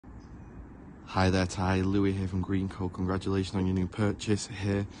Hi there, Ty. Louis here from Greencoat. Congratulations on your new purchase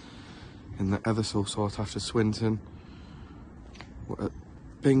here in the ever so sought after Swinton. We're at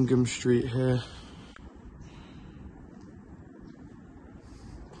Bingham Street here.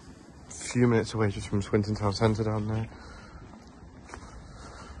 A few minutes away just from Swinton Town Centre down there.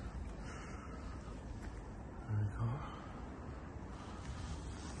 There we go.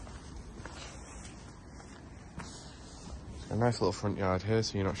 A nice little front yard here,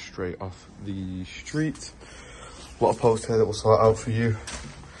 so you're not straight off the street. A lot of posts here that will sort out for you.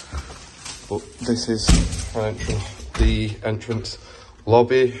 But this is the entrance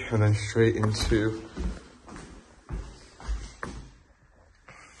lobby, and then straight into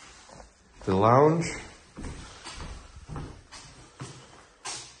the lounge.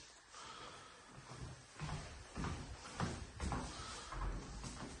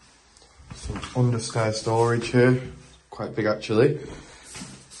 Some understairs storage here. Quite big actually.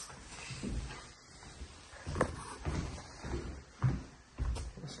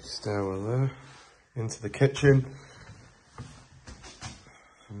 Stairwell there, into the kitchen.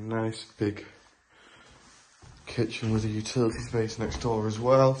 A nice big kitchen with a utility space next door as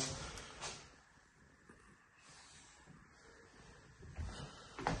well.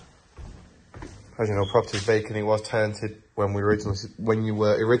 As you know, property's vacant. It was tenanted when you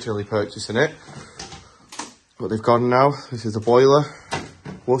were originally purchasing it. But they've gone now. This is the boiler,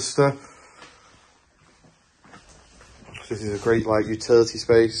 Worcester. This is a great utility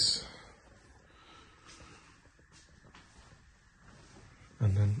space.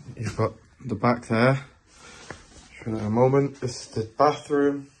 And then you've got the back there. Show that in a moment. This is the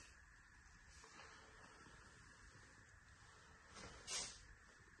bathroom.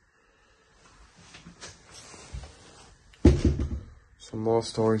 Some more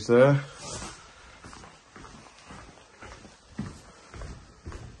storage there.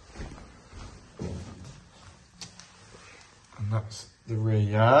 And that's the rear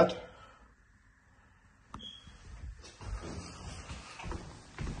yard.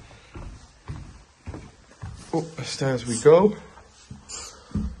 Up the stairs we go.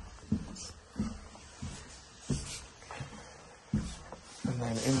 And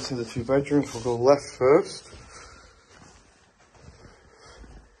then into the two bedrooms. We'll go left first.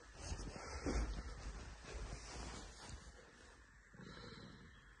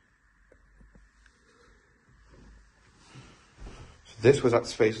 This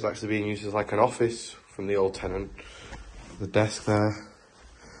space was actually being used as like an office from the old tenant. The desk there.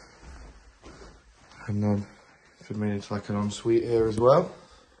 And then it's been made into like an ensuite here as well.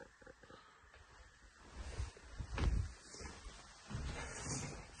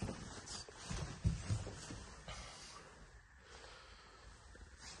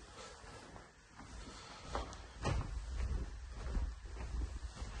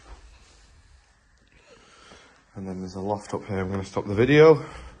 And then there's a loft up here. I'm going to stop the video.